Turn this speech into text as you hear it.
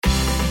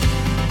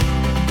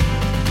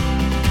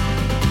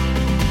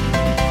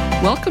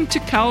Welcome to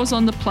Cows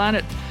on the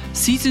Planet,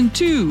 Season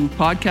 2,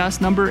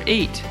 podcast number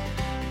 8.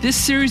 This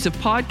series of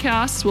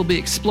podcasts will be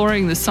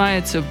exploring the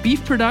science of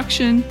beef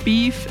production,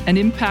 beef, and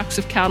impacts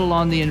of cattle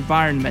on the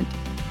environment.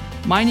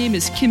 My name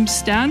is Kim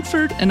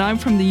Stanford, and I'm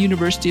from the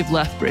University of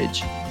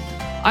Lethbridge.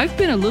 I've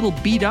been a little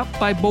beat up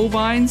by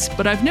bovines,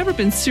 but I've never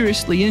been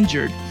seriously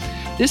injured.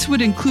 This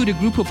would include a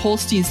group of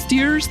Holstein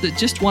steers that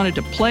just wanted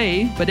to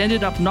play, but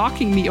ended up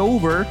knocking me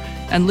over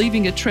and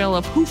leaving a trail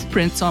of hoof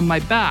prints on my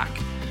back.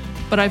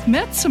 But I've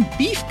met some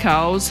beef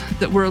cows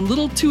that were a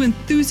little too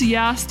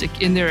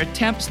enthusiastic in their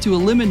attempts to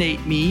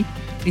eliminate me,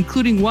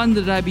 including one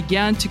that I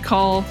began to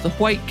call the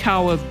white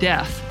cow of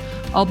death.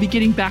 I'll be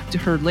getting back to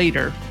her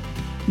later.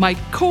 My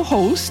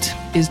co-host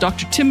is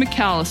Dr. Tim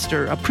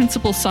McAllister, a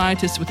principal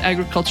scientist with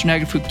Agriculture and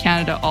Agri-Food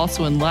Canada,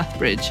 also in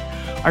Lethbridge.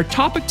 Our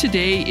topic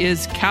today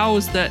is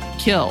cows that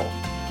kill.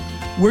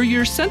 Were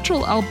your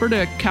central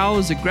Alberta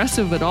cows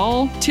aggressive at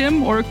all,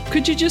 Tim, or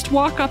could you just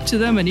walk up to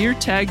them and ear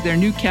tag their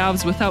new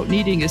calves without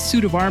needing a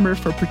suit of armor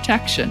for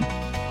protection?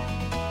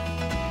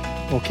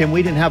 Well, Kim,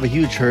 we didn't have a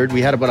huge herd.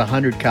 We had about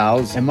 100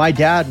 cows. And my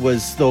dad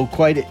was, though,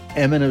 quite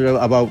eminent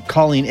about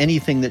calling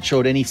anything that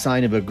showed any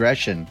sign of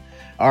aggression.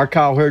 Our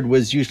cow herd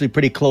was usually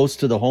pretty close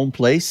to the home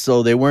place,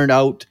 so they weren't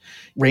out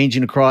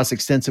ranging across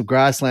extensive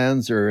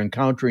grasslands or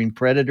encountering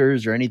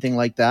predators or anything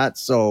like that.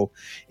 So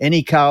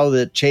any cow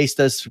that chased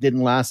us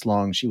didn't last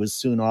long. She was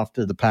soon off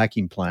to the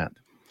packing plant.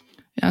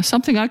 Yeah,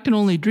 something I can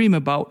only dream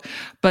about.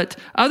 But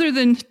other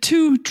than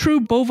true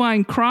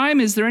bovine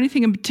crime, is there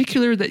anything in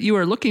particular that you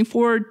are looking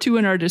forward to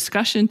in our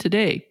discussion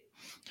today?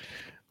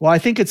 Well, I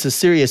think it's a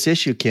serious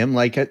issue, Kim.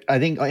 Like, I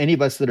think any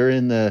of us that are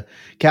in the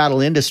cattle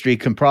industry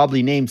can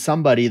probably name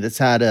somebody that's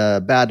had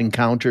a bad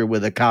encounter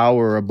with a cow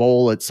or a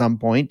bull at some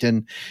point.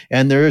 And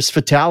there's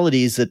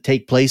fatalities that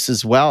take place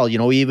as well. You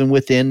know, even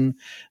within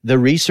the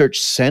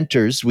research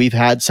centers, we've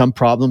had some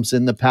problems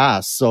in the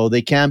past. So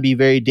they can be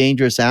very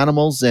dangerous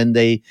animals, and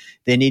they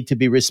need to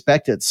be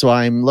respected. So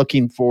I'm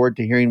looking forward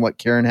to hearing what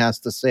Karen has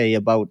to say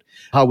about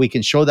how we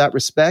can show that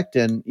respect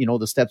and, you know,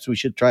 the steps we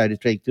should try to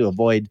take to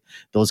avoid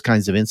those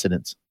kinds of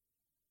incidents.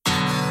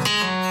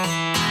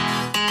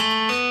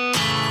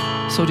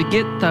 So to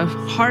get the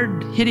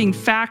hard-hitting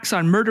facts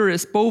on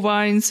murderous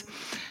bovines,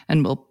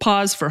 and we'll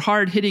pause for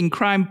hard-hitting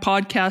crime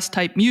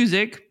podcast-type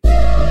music,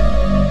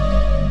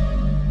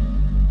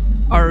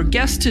 our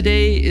guest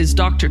today is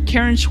Dr.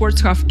 Karen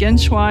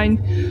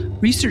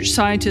Schwarzkopf-Genschwein, research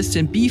scientist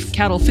in beef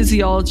cattle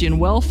physiology and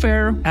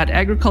welfare at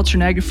Agriculture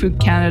and Agri-Food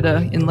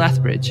Canada in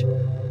Lethbridge.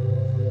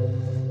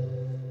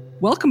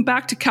 Welcome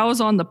back to Cows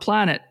on the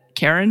Planet,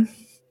 Karen.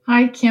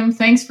 Hi, Kim.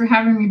 Thanks for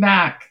having me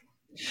back.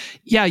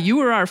 Yeah, you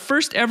were our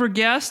first ever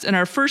guest and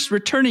our first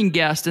returning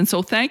guest, and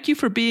so thank you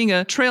for being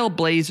a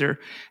trailblazer.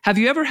 Have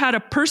you ever had a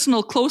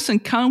personal close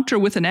encounter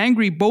with an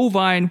angry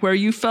bovine where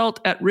you felt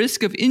at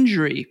risk of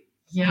injury?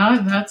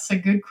 Yeah, that's a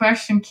good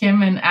question,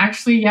 Kim. And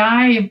actually,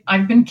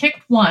 I've been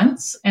kicked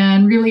once,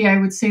 and really I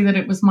would say that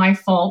it was my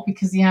fault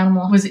because the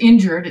animal was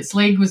injured. Its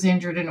leg was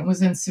injured and it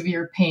was in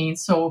severe pain.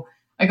 So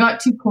I got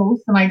too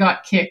close and I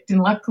got kicked, and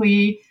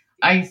luckily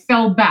I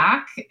fell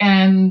back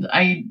and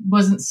I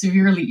wasn't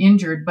severely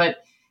injured, but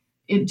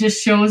it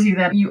just shows you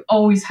that you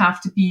always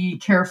have to be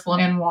careful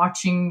and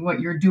watching what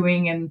you're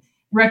doing and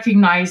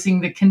recognizing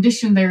the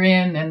condition they're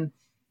in and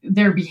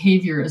their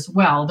behavior as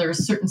well. There are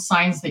certain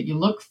signs that you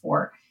look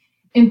for.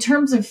 In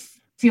terms of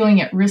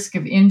feeling at risk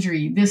of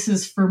injury, this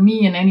is for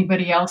me and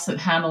anybody else that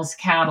handles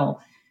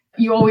cattle.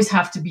 You always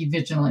have to be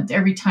vigilant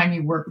every time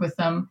you work with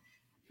them.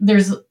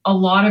 There's a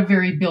lot of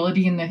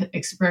variability in the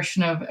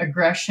expression of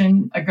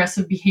aggression,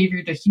 aggressive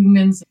behavior to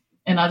humans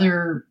and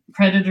other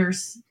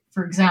predators,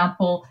 for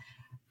example.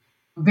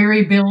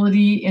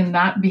 Variability in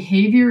that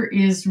behavior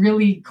is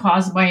really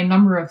caused by a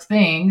number of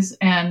things,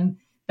 and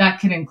that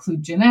can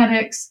include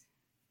genetics,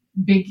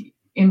 big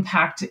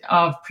impact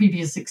of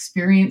previous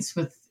experience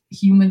with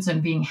humans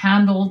and being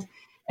handled,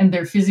 and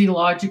their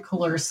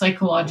physiological or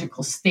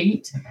psychological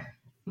state.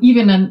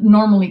 Even a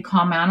normally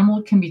calm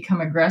animal can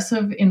become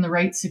aggressive in the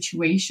right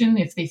situation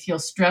if they feel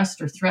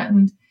stressed or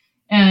threatened.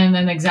 And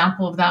an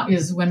example of that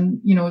is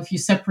when, if you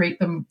separate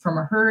them from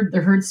a herd,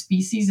 they're herd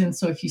species. And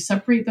so if you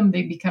separate them,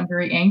 they become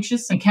very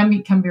anxious and can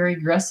become very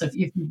aggressive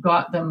if you've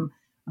got them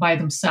by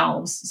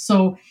themselves.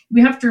 So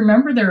we have to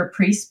remember they're a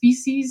prey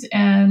species,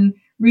 and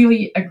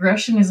really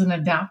aggression is an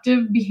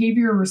adaptive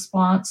behavior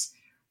response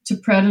to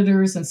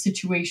predators and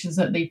situations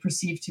that they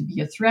perceive to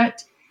be a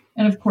threat.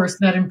 And of course,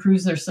 that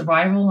improves their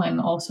survival and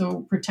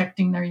also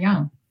protecting their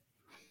young.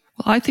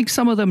 Well, I think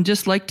some of them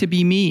just like to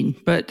be mean,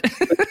 but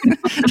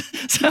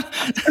so,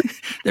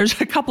 there's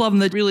a couple of them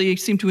that really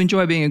seem to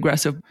enjoy being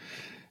aggressive.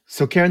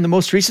 So, Karen, the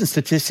most recent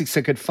statistics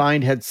I could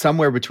find had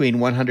somewhere between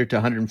 100 to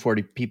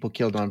 140 people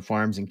killed on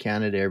farms in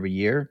Canada every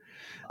year.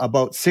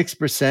 About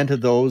 6%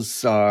 of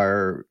those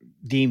are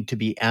deemed to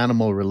be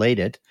animal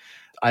related.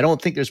 I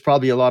don't think there's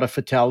probably a lot of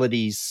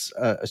fatalities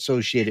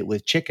associated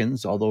with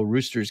chickens, although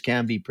roosters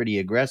can be pretty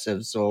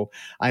aggressive. So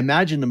I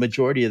imagine the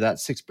majority of that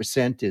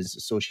 6% is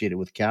associated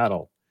with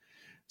cattle.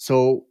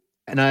 So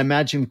And I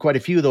imagine quite a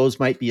few of those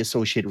might be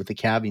associated with the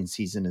calving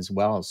season as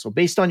well. So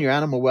based on your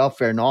animal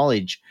welfare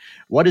knowledge,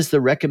 what is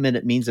the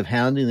recommended means of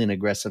handling an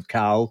aggressive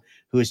cow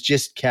who has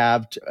just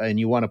calved and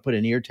you want to put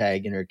an ear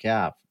tag in her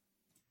calf?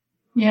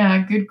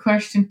 Yeah, good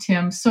question,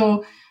 Tim.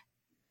 So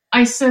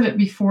I said it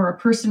before, a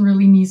person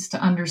really needs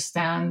to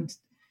understand,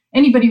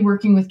 anybody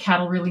working with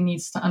cattle really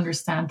needs to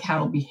understand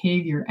cattle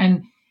behavior.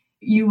 And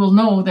you will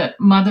know that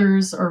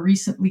mothers or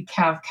recently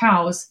calved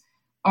cows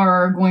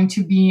are going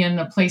to be in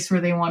a place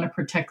where they want to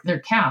protect their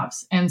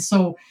calves. And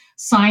so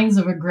signs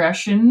of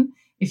aggression,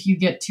 if you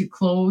get too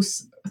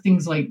close,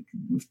 things like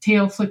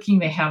tail flicking,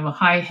 they have a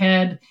high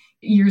head,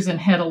 ears and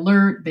head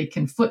alert, they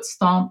can foot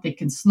stomp, they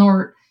can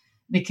snort,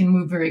 they can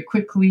move very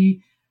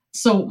quickly.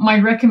 So my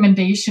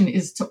recommendation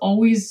is to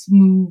always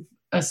move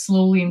as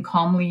slowly and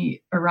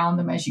calmly around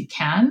them as you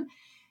can.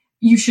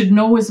 You should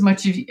know as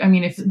much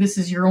if this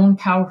is your own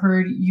cow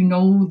herd, you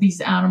know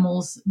these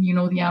animals, you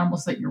know the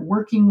animals that you're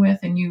working with,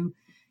 and you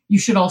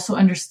should also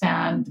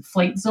understand the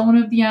flight zone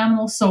of the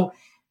animal. So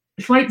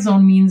flight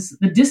zone means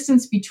the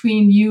distance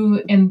between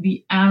you and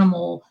the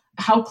animal,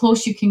 how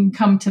close you can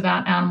come to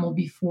that animal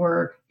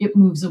before it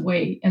moves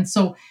away. And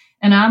so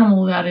an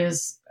animal that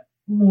is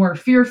more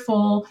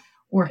fearful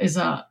or is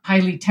a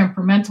highly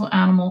temperamental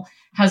animal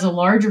has a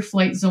larger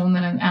flight zone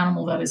than an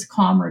animal that is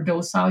calm or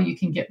docile. You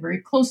can get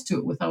very close to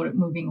it without it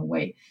moving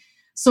away.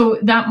 So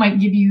that might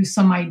give you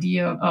some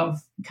idea of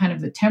kind of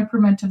the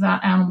temperament of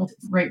that animal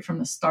right from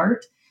the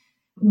start.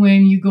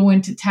 When you go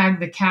in to tag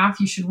the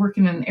calf, you should work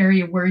in an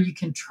area where you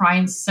can try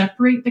and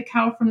separate the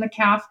cow from the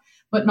calf,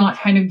 but not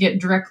kind of get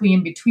directly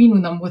in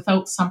between them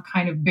without some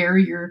kind of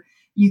barrier.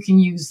 You can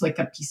use like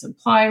a piece of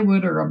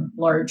plywood or a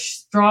large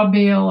straw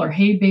bale or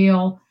hay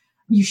bale.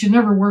 You should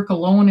never work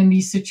alone in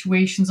these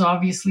situations.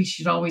 Obviously, you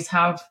should always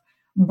have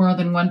more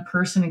than one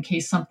person in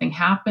case something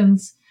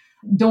happens.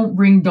 Don't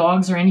bring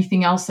dogs or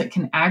anything else that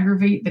can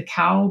aggravate the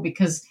cow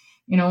because,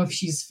 if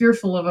she's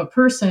fearful of a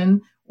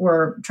person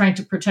or trying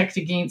to protect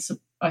against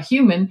a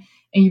human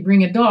and you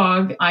bring a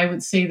dog, I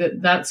would say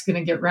that that's going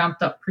to get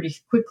ramped up pretty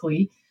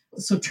quickly.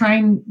 So try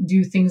and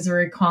do things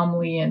very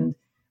calmly and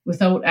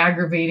without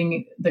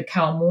aggravating the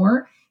cow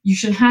more. You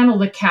should handle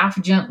the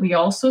calf gently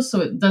also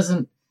so it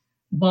doesn't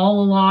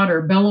bawl a lot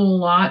or bellow a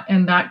lot,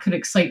 and that could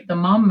excite the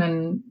mom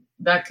and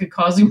that could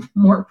cause you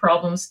more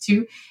problems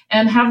too.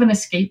 And have an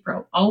escape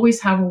route.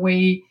 Always have a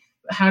way,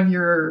 have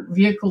your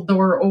vehicle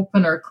door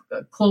open or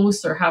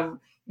close, or have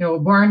a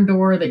barn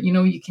door that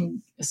you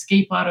can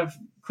escape out of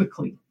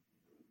quickly.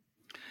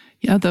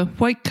 Yeah, the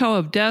white cow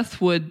of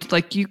death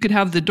you could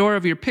have the door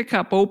of your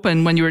pickup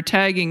open when you were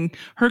tagging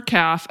her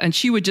calf, and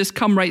she would just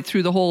come right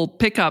through the whole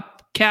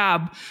pickup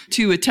cab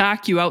to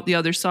attack you out the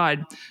other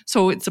side.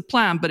 So it's a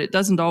plan, but it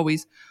doesn't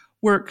always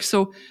work.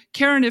 So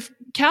Karen, if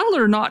cattle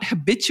are not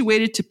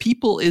habituated to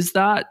people, is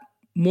that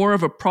more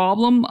of a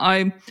problem?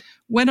 I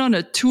went on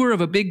a tour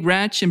of a big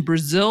ranch in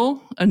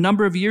Brazil a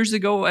number of years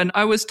ago, and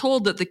I was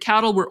told that the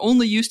cattle were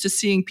only used to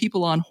seeing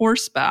people on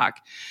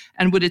horseback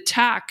and would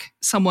attack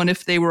someone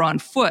if they were on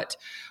foot.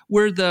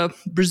 Were the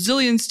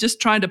Brazilians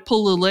just trying to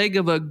pull the leg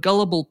of a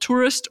gullible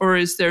tourist, or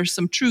is there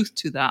some truth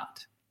to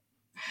that?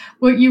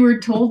 What you were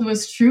told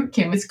was true,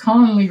 Kim. It's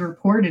commonly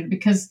reported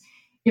because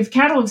if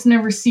cattle have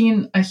never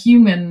seen a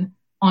human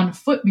on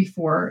foot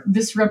before,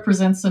 this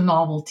represents a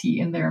novelty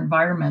in their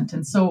environment.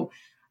 And so,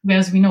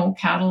 as we know,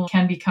 cattle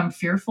can become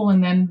fearful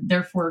and then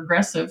therefore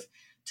aggressive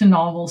to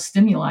novel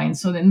stimuli. And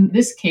so in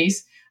this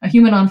case, a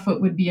human on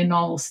foot would be a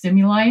novel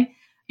stimuli.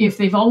 If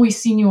they've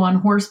always seen you on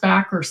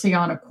horseback or say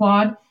on a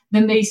quad,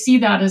 then they see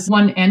that as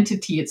one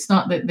entity. It's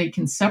not that they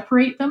can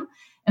separate them.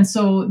 And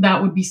so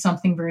that would be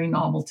something very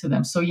novel to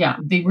them. So yeah,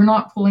 they were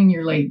not pulling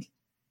your leg.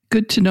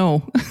 Good to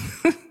know.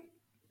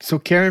 So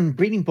Karen,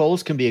 breeding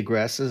bulls can be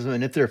aggressive.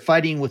 And if they're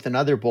fighting with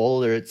another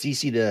bull, or it's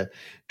easy to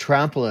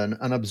trample an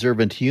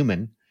unobservant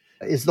human.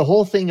 Is the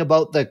whole thing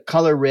about the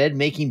color red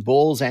making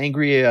bulls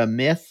angry a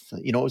myth?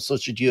 So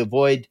should you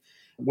avoid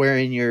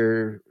wearing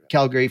your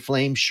Calgary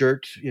Flames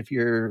shirt if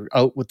you're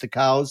out with the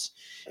cows?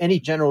 Any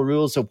general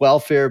rules of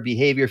welfare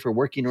behavior for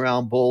working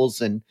around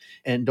bulls and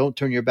don't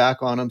turn your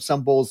back on them?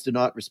 Some bulls do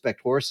not respect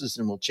horses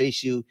and will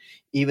chase you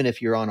even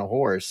if you're on a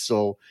horse.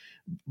 So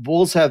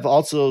bulls have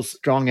also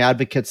strong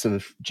advocates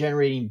of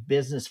generating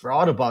business for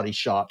auto body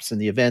shops in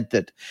the event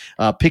that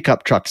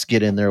pickup trucks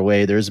get in their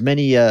way. There's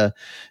many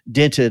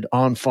dented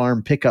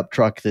on-farm pickup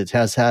truck that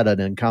has had an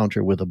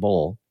encounter with a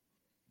bull.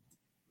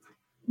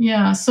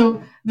 Yeah,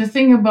 so the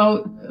thing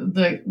about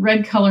the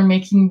red color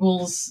making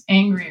bulls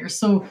angrier,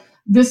 so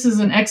this is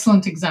an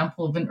excellent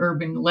example of an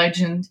urban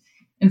legend.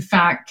 In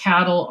fact,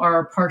 cattle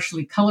are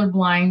partially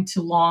colorblind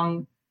to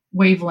long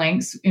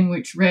wavelengths, in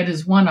which red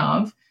is one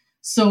of.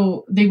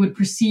 So they would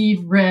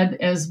perceive red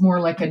as more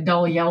like a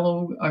dull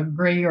yellow, a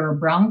gray, or a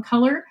brown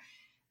color.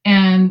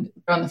 And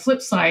on the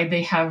flip side,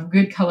 they have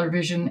good color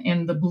vision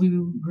in the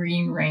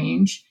blue-green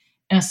range,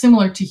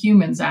 similar to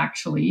humans,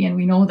 actually. And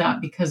we know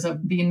that because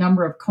of the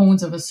number of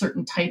cones of a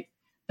certain type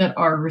that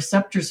are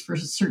receptors for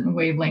certain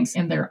wavelengths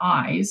in their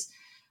eyes.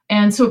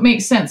 And so it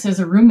makes sense as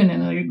a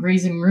ruminant, a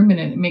grazing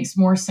ruminant, it makes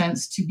more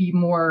sense to be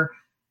more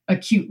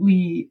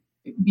acutely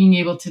being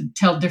able to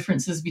tell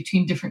differences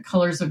between different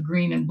colors of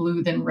green and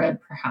blue than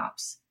red,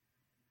 perhaps.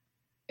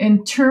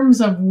 In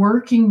terms of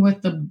working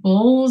with the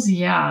bulls,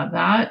 yeah,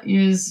 that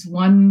is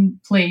one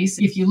place.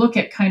 If you look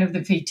at kind of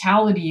the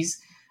fatalities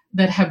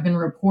that have been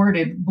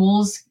reported,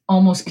 bulls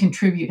almost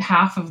contribute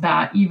half of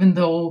that, even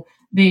though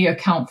they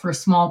account for a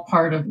small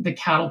part of the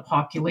cattle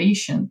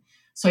population.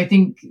 So I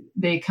think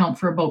they account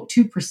for about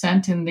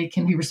 2%, and they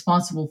can be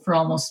responsible for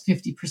almost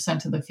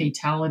 50% of the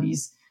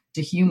fatalities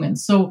to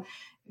humans. So,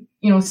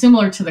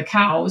 similar to the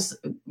cows,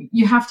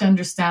 you have to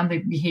understand the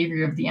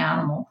behavior of the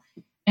animal.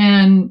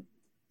 And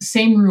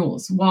same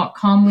rules: walk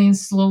calmly and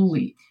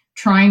slowly.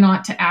 Try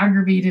not to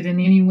aggravate it in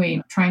any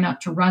way. Try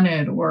not to run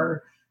it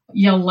or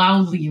yell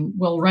loudly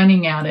while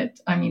running at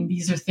it. I mean,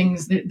 these are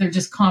things that they're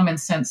just common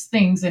sense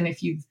things. And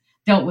if you've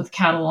dealt with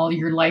cattle all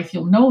your life,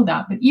 you'll know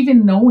that. But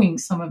even knowing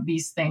some of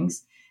these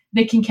things,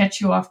 they can catch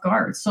you off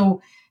guard.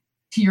 So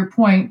to your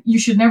point, you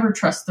should never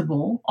trust the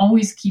bull.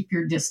 Always keep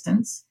your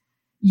distance.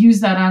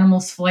 Use that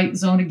animal's flight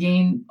zone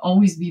again.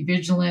 Always be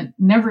vigilant.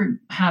 Never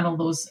handle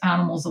those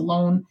animals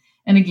alone.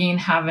 And again,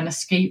 have an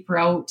escape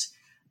route.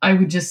 I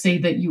would just say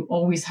that you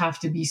always have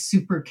to be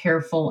super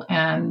careful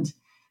and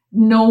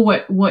know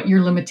what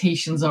your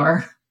limitations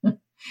are.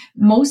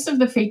 Most of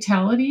the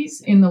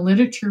fatalities in the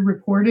literature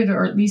reported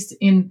are at least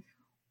in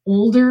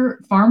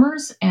older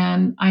farmers.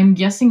 And I'm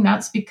guessing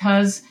that's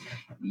because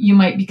you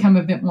might become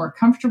a bit more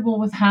comfortable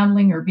with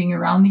handling or being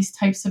around these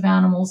types of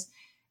animals.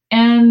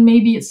 And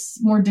maybe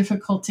it's more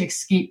difficult to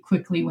escape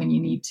quickly when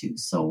you need to.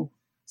 So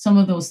some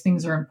of those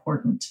things are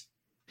important.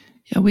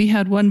 Yeah, we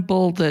had one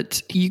bull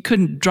that you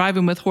couldn't drive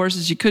him with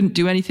horses. You couldn't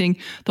do anything.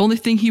 The only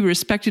thing he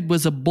respected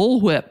was a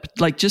bullwhip.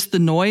 Like just the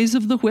noise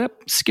of the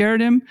whip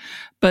scared him.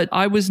 But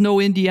I was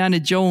no Indiana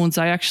Jones.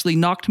 I actually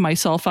knocked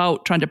myself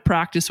out trying to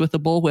practice with a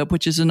bullwhip,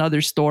 which is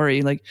another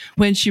story. Like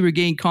when she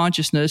regained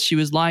consciousness, she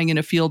was lying in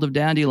a field of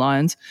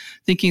dandelions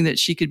thinking that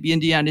she could be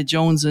Indiana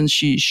Jones, and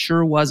she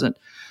sure wasn't.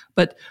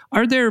 But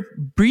are there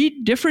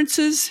breed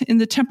differences in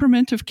the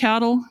temperament of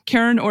cattle,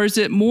 Karen, or is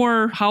it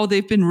more how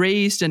they've been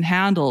raised and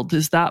handled?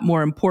 Is that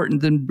more important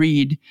than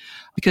breed?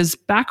 Because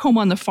back home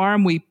on the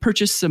farm, we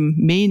purchased some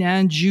Maine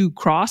Anjou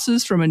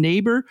crosses from a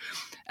neighbor,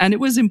 and it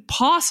was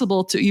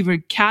impossible to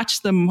even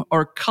catch them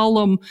or cull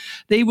them.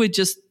 They would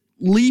just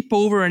leap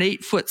over an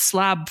 8-foot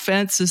slab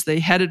fence as they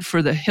headed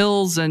for the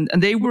hills, and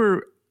they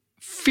were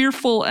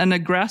fearful and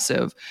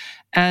aggressive.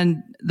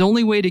 And the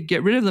only way to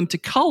get rid of them, to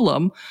cull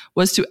them,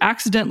 was to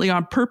accidentally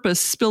on purpose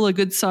spill a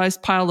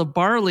good-sized pile of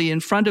barley in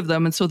front of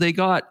them. And so they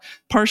got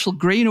partial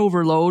grain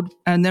overload.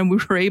 And then we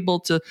were able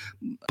to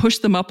push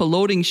them up a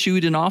loading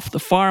chute and off the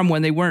farm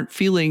when they weren't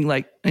feeling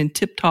like in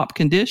tip-top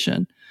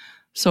condition.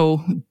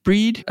 So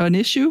breed an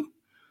issue?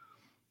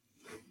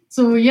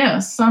 So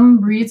yes, some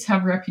breeds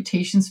have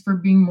reputations for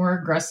being more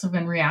aggressive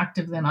and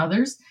reactive than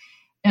others.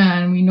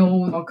 And we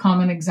know a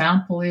common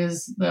example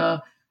is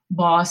the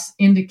Bos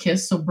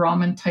Indicus, so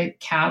Brahman type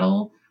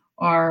cattle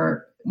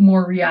are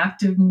more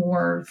reactive,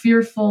 more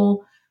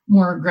fearful,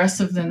 more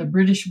aggressive than the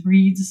British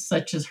breeds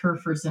such as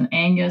Herefords and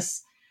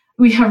Angus.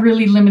 We have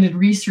really limited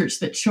research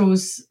that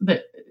shows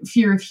that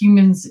fear of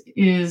humans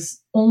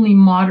is only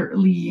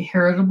moderately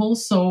heritable,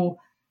 so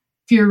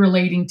fear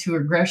relating to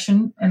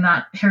aggression, and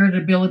that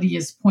heritability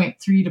is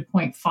 0.3 to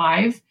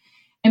 0.5.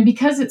 And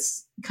because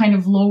it's kind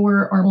of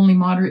lower or only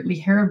moderately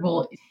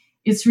heritable,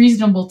 it's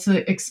reasonable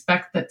to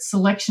expect that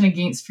selection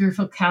against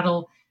fearful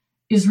cattle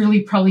is really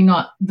probably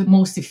not the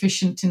most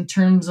efficient in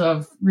terms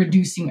of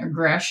reducing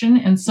aggression.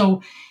 And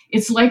so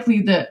it's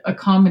likely that a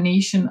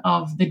combination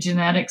of the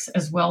genetics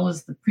as well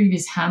as the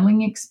previous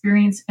handling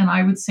experience, and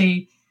I would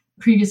say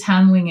previous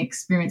handling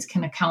experience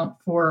can account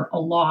for a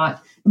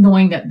lot,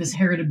 knowing that this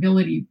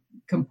heritability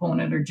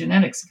component or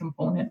genetics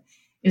component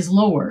is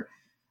lower.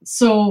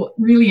 So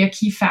really a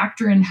key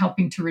factor in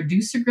helping to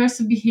reduce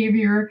aggressive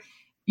behavior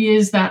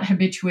is that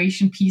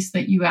habituation piece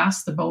that you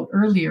asked about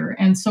earlier.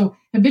 And so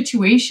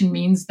habituation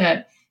means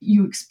that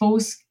you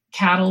expose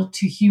cattle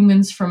to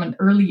humans from an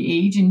early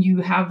age and you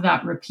have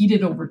that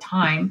repeated over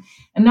time.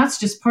 And that's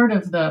just part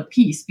of the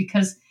piece,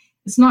 because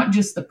it's not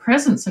just the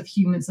presence of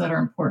humans that are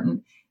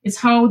important, it's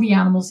how the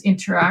animals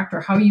interact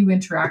or how you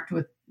interact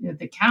with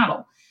the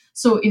cattle.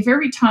 So if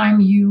every time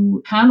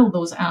you handle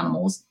those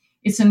animals,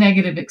 it's a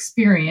negative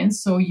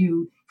experience, so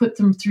you put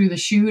them through the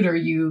chute or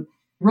you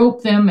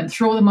rope them and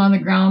throw them on the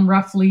ground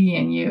roughly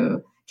and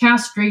you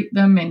castrate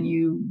them and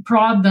you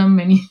prod them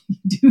and you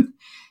do,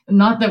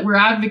 not that we're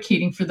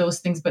advocating for those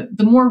things, but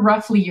the more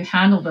roughly you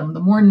handle them,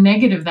 the more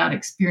negative that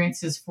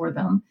experience is for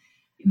them,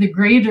 the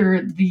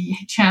greater the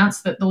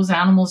chance that those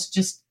animals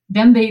just,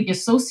 then they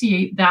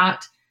associate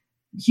that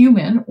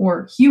human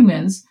or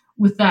humans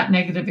with that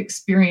negative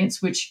experience,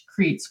 which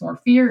creates more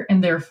fear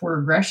and therefore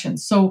aggression.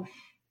 So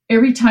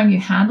every time you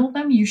handle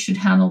them, you should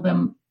handle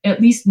them at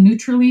least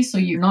neutrally, so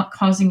you're not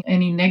causing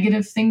any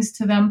negative things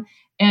to them.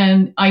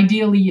 And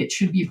ideally, it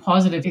should be a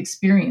positive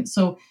experience.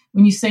 So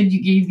when you said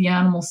you gave the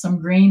animal some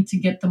grain to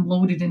get them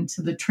loaded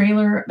into the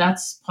trailer,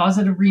 that's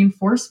positive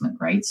reinforcement,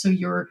 right? So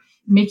you're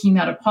making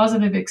that a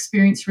positive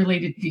experience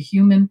related to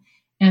human,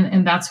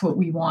 And that's what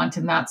we want.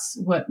 And that's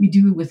what we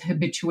do with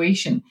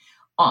habituation.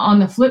 On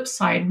the flip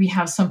side, we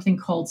have something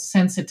called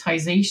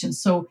sensitization.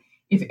 So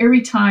if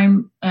every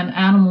time an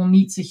animal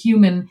meets a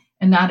human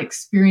and that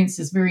experience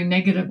is very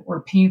negative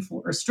or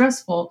painful or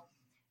stressful,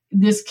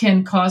 this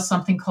can cause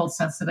something called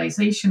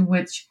sensitization,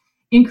 which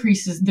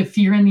increases the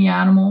fear in the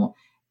animal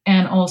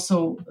and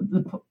also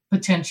the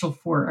potential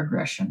for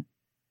aggression.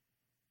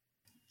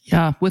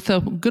 Yeah, with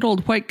a good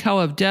old white cow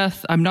of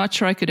death, I'm not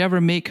sure I could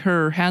ever make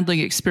her handling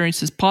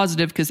experiences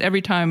positive, because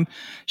every time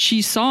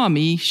she saw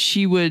me,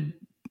 she would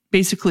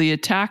basically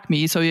attack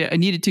me. So I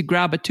needed to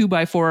grab a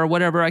 2x4 or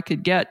whatever I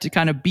could get to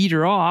kind of beat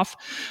her off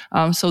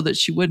so that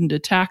she wouldn't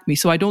attack me.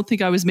 So I don't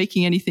think I was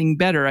making anything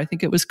better. I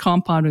think it was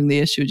compounding the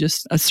issue,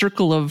 just a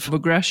circle of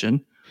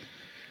aggression.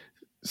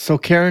 So,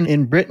 Karen,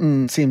 in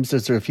Britain, it seems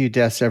there's a few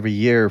deaths every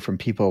year from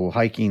people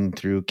hiking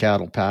through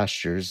cattle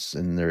pastures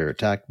and they're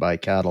attacked by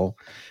cattle.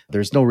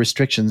 There's no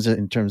restrictions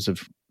in terms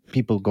of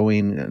people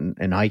going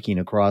and hiking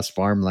across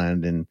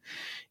farmland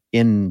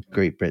in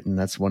Great Britain.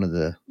 That's one of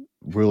the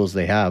rules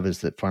they have,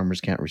 is that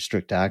farmers can't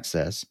restrict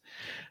access.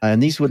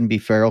 And these wouldn't be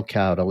feral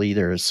cattle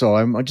either. So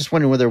I'm just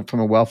wondering whether, from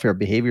a welfare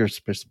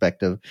behaviors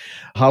perspective,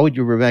 how would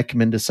you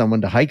recommend to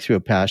someone to hike through a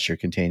pasture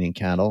containing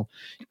cattle,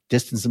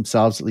 distance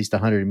themselves at least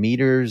 100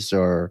 meters,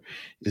 or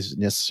is it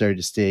necessary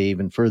to stay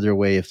even further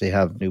away if they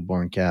have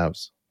newborn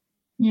calves?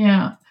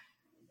 Yeah,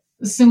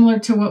 similar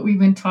to what we've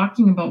been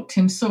talking about,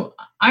 Tim. So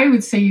I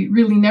would say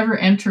really never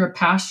enter a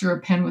pasture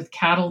or pen with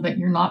cattle that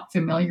you're not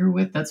familiar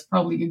with. That's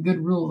probably a good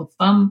rule of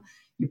thumb.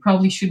 You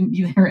probably shouldn't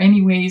be there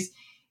anyways.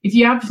 If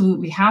you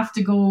absolutely have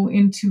to go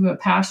into a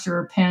pasture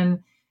or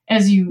pen,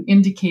 as you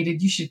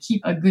indicated, you should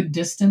keep a good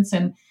distance.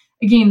 And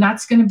again,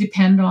 that's going to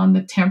depend on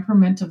the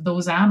temperament of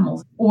those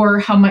animals or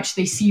how much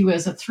they see you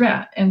as a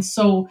threat. And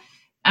so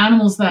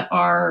animals that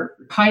are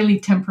highly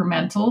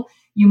temperamental,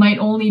 you might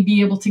only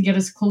be able to get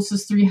as close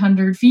as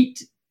 300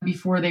 feet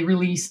before they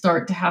really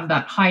start to have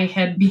that high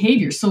head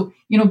behavior. So,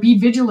 be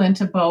vigilant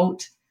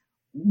about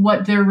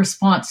what their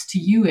response to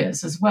you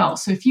is as well.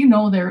 So if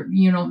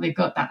they've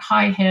got that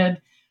high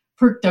head,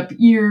 perked up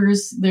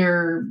ears,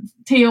 their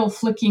tail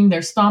flicking,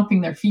 they're stomping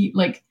their feet,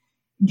 like,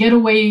 get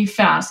away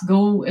fast,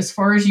 go as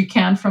far as you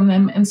can from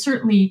them. And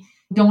certainly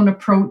don't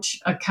approach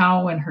a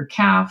cow and her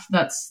calf.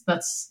 That's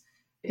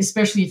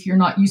especially if you're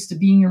not used to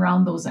being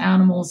around those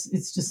animals,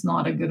 it's just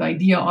not a good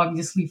idea,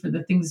 obviously, for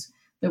the things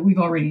that we've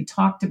already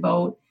talked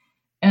about.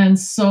 And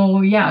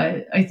so, yeah,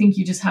 I think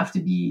you just have to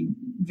be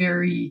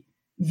very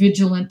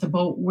vigilant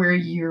about where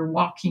you're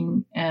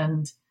walking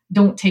and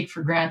don't take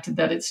for granted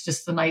that it's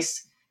just a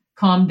nice,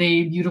 calm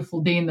day,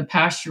 beautiful day in the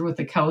pasture with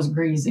the cows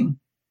grazing.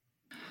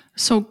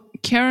 So,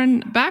 Karen,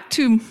 back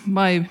to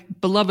my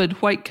beloved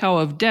white cow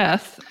of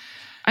death.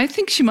 I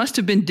think she must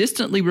have been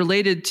distantly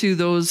related to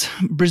those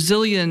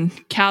Brazilian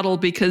cattle,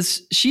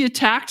 because she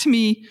attacked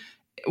me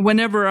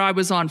whenever I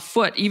was on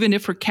foot, even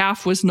if her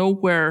calf was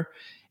nowhere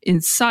in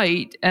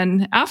sight.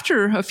 And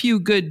after a few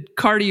good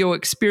cardio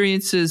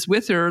experiences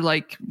with her,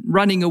 like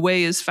running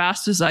away as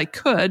fast as I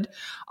could,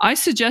 I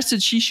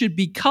suggested she should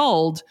be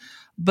culled.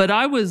 But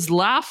I was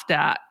laughed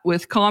at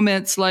with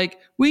comments like,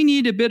 "We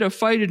need a bit of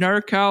fight in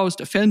our cows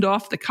to fend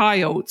off the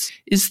coyotes."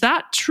 Is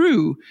that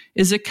true?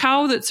 Is a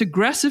cow that's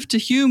aggressive to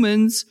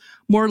humans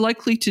more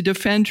likely to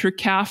defend her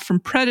calf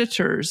from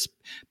predators?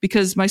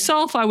 Because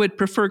myself, I would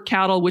prefer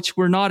cattle which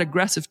were not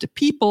aggressive to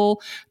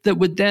people that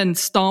would then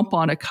stomp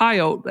on a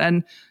coyote.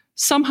 And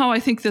somehow I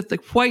think that the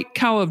white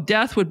cow of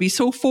death would be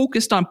so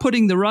focused on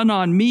putting the run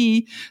on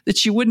me that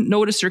she wouldn't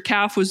notice her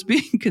calf was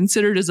being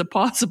considered as a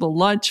possible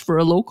lunch for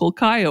a local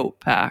coyote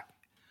pack.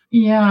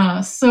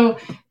 Yeah. So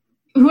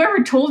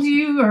whoever told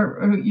you,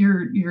 or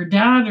your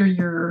dad or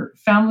your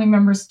family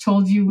members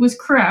told you, was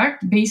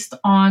correct based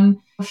on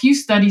a few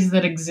studies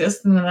that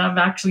exist and that have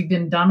actually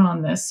been done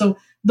on this. So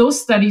those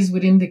studies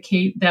would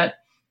indicate that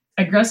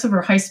aggressive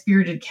or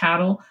high-spirited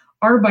cattle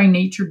are by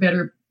nature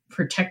better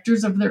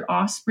protectors of their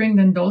offspring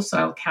than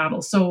docile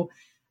cattle. So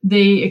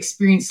they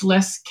experience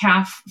less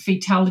calf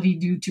fatality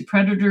due to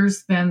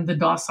predators than the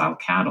docile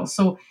cattle.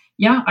 So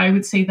yeah, I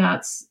would say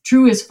that's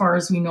true as far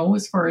as we know,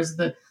 as far as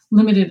the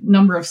limited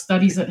number of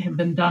studies that have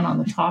been done on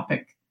the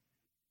topic.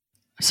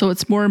 So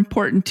it's more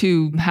important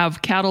to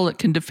have cattle that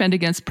can defend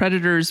against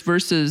predators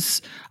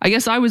versus, I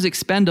guess I was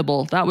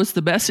expendable. That was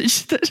the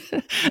message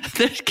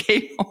that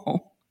came home.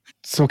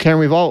 So, Karen,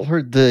 we've all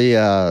heard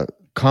the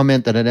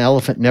comment that an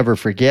elephant never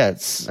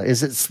forgets.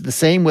 Is it the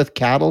same with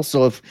cattle?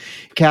 So if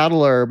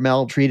cattle are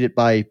maltreated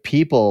by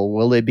people,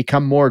 will they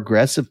become more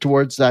aggressive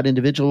towards that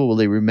individual? Will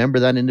they remember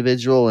that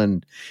individual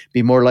and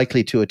be more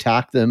likely to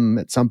attack them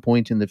at some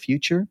point in the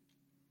future?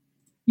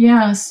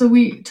 Yeah, so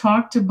we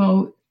talked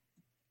about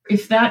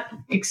if that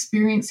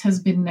experience has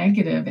been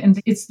negative,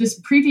 and it's this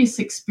previous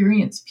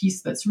experience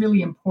piece that's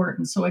really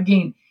important. So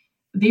again,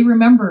 they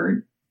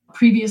remembered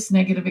previous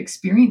negative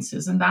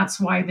experiences, and that's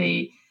why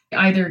they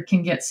either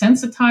can get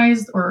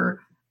sensitized or,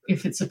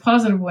 if it's a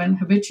positive one,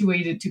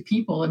 habituated to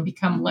people and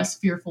become less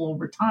fearful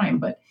over time.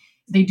 But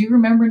they do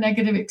remember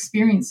negative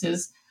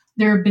experiences.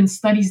 There have been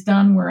studies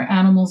done where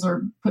animals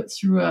are put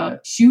through a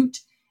chute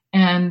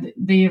and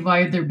they have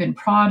either been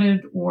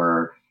prodded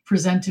or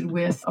presented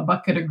with a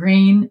bucket of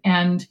grain.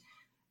 And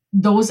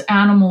those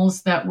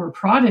animals that were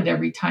prodded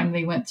every time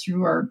they went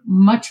through are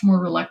much more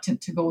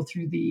reluctant to go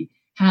through the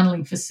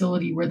handling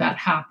facility where that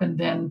happened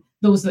than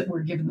those that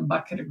were given the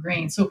bucket of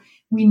grain. So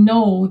we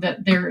know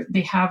that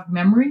they have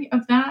memory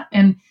of that.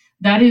 And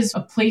that is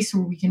a place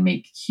where we can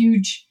make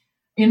huge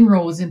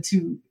inroads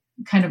into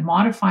kind of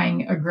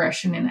modifying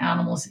aggression in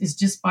animals, is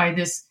just by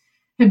this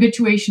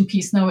habituation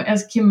piece. Now,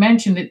 as Kim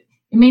mentioned, it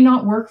may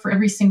not work for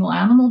every single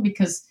animal,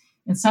 because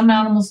in some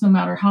animals, no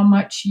matter how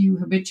much you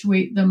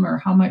habituate them or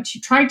how much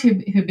you try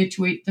to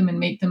habituate them and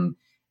make them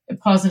a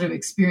positive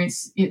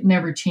experience, it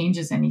never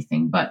changes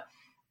anything. But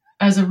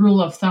as a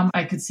rule of thumb,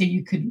 I could say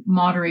you could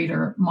moderate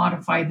or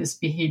modify this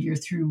behavior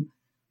through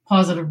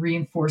positive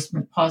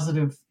reinforcement,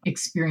 positive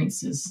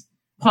experiences,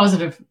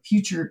 positive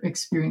future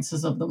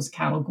experiences of those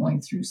cattle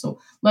going through. So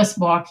less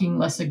balking,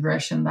 less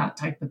aggression, that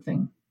type of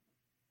thing.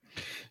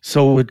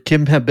 So would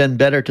Kim have been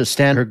better to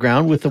stand her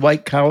ground with the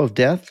white cow of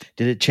death?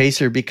 Did it chase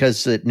her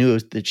because it knew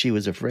that she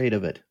was afraid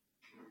of it?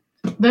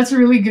 That's a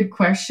really good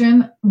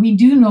question. We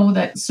do know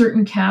that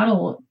certain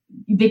cattle,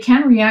 they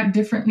can react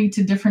differently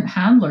to different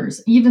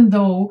handlers, even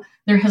though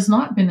there has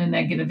not been a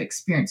negative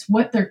experience.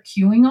 What they're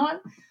cueing on,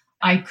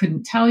 I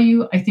couldn't tell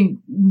you. I think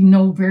we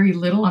know very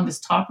little on this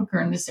topic or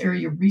in this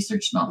area of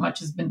research. Not much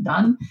has been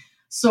done.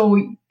 So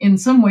in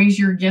some ways,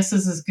 your guess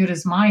is as good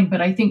as mine.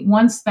 But I think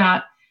once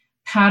that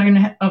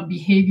pattern of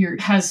behavior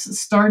has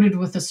started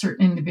with a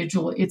certain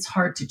individual, it's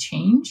hard to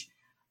change.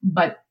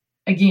 But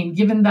again,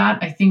 given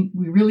that, I think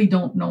we really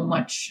don't know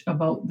much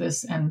about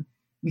this, and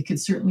we could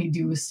certainly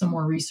do some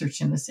more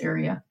research in this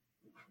area.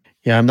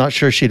 Yeah, I'm not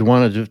sure she'd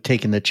wanted to have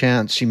taken the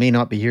chance. She may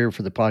not be here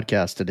for the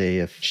podcast today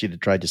if she'd have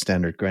tried to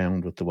stand her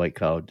ground with the white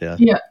cow of death.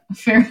 Yeah,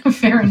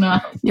 fair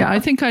enough. Yeah, I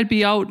think I'd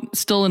be out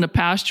still in a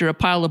pasture, a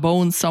pile of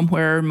bones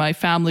somewhere, and my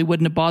family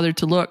wouldn't have bothered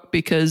to look,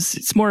 because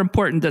it's more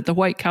important that the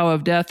white cow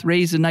of death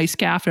raise a nice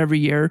calf every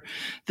year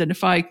than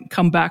if I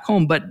come back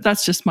home. But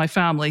that's just my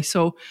family.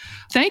 So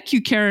thank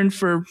you, Karen,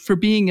 for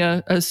being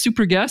a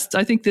super guest.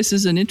 I think this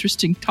is an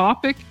interesting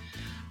topic.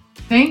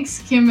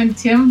 Thanks, Kim and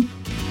Tim.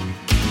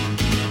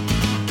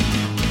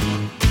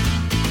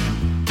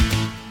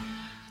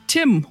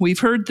 Tim, we've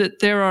heard that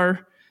there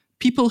are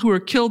people who are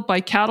killed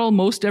by cattle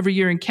most every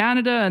year in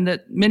Canada, and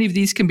that many of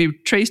these can be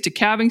traced to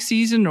calving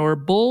season or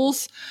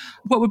bulls.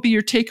 What would be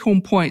your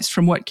take-home points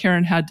from what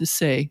Karen had to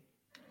say?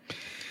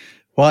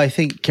 Well, I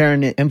think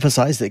Karen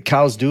emphasized that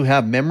cows do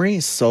have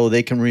memories, so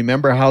they can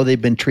remember how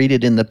they've been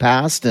treated in the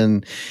past.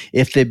 And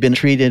if they've been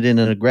treated in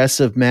an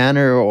aggressive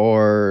manner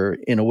or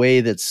in a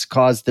way that's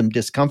caused them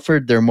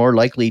discomfort, they're more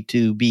likely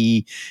to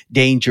be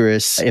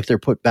dangerous if they're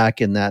put back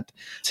in that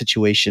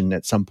situation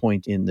at some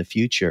point in the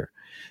future.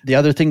 The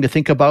other thing to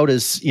think about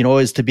is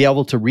to be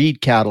able to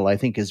read cattle, I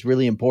think is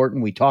really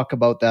important. We talk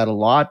about that a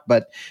lot,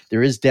 but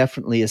there is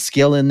definitely a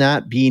skill in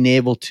that, being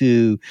able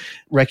to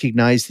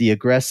recognize the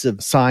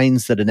aggressive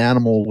signs that an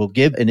animal will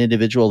give an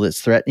individual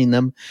that's threatening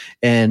them,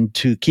 and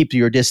to keep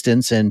your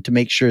distance and to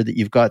make sure that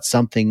you've got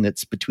something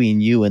that's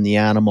between you and the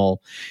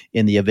animal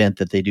in the event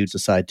that they do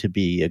decide to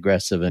be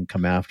aggressive and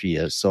come after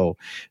you. So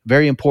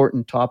very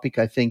important topic.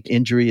 I think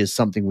injury is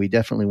something we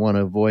definitely want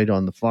to avoid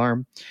on the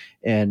farm.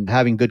 And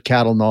having good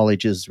cattle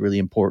knowledge is really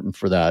important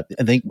for that.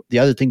 I think the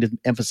other thing to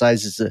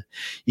emphasize is that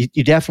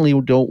you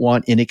definitely don't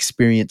want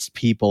inexperienced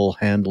people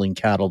handling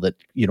cattle that,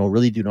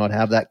 really do not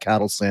have that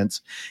cattle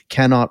sense,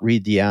 cannot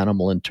read the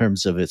animal in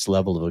terms of its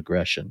level of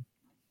aggression.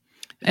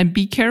 And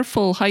be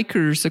careful,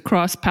 hikers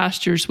across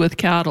pastures with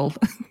cattle.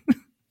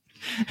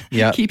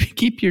 Yeah.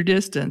 Keep your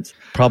distance.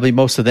 Probably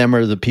most of them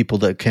are the people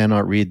that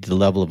cannot read the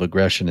level of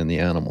aggression in the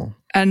animal.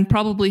 And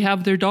probably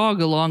have their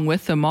dog along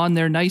with them on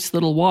their nice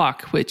little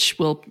walk, which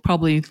will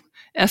probably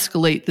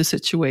escalate the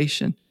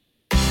situation.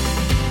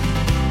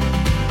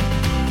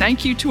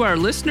 Thank you to our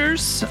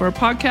listeners for our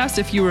podcast.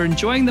 If you are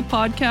enjoying the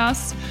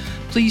podcasts,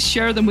 please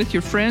share them with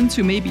your friends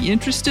who may be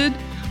interested.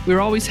 We're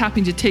always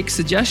happy to take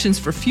suggestions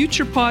for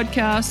future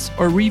podcasts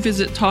or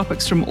revisit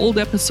topics from old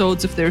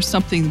episodes if there's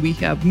something we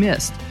have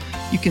missed.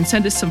 You can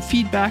send us some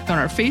feedback on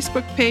our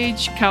Facebook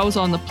page, Cows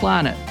on the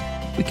Planet.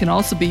 We can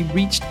also be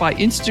reached by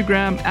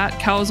Instagram at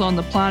Cows on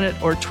the Planet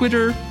or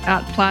Twitter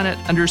at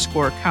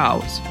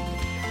planet_cows.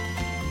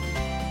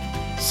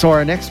 So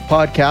our next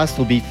podcast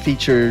will be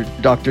featured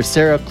Dr.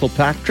 Sarah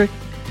Kilpatrick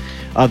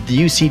of the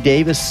UC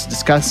Davis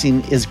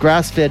discussing, is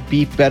grass-fed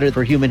beef better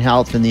for human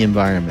health and the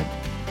environment?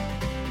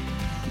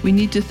 We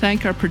need to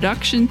thank our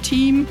production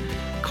team.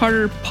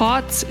 Carter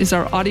Potts is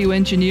our audio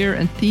engineer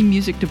and theme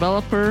music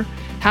developer,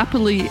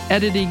 happily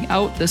editing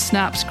out the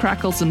snaps,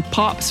 crackles, and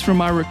pops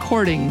from our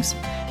recordings.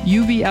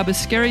 UV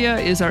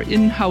Abascaria is our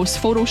in-house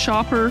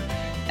photoshopper,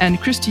 and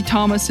Christy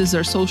Thomas is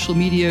our social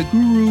media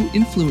guru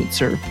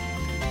influencer.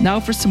 Now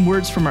for some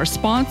words from our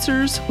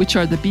sponsors, which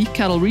are the Beef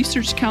Cattle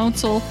Research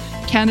Council,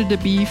 Canada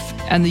Beef,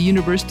 and the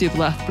University of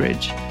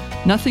Lethbridge.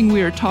 Nothing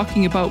we are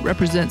talking about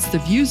represents the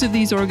views of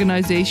these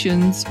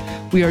organizations.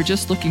 We are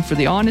just looking for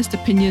the honest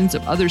opinions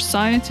of other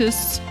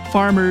scientists,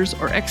 farmers,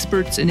 or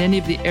experts in any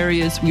of the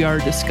areas we are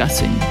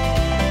discussing.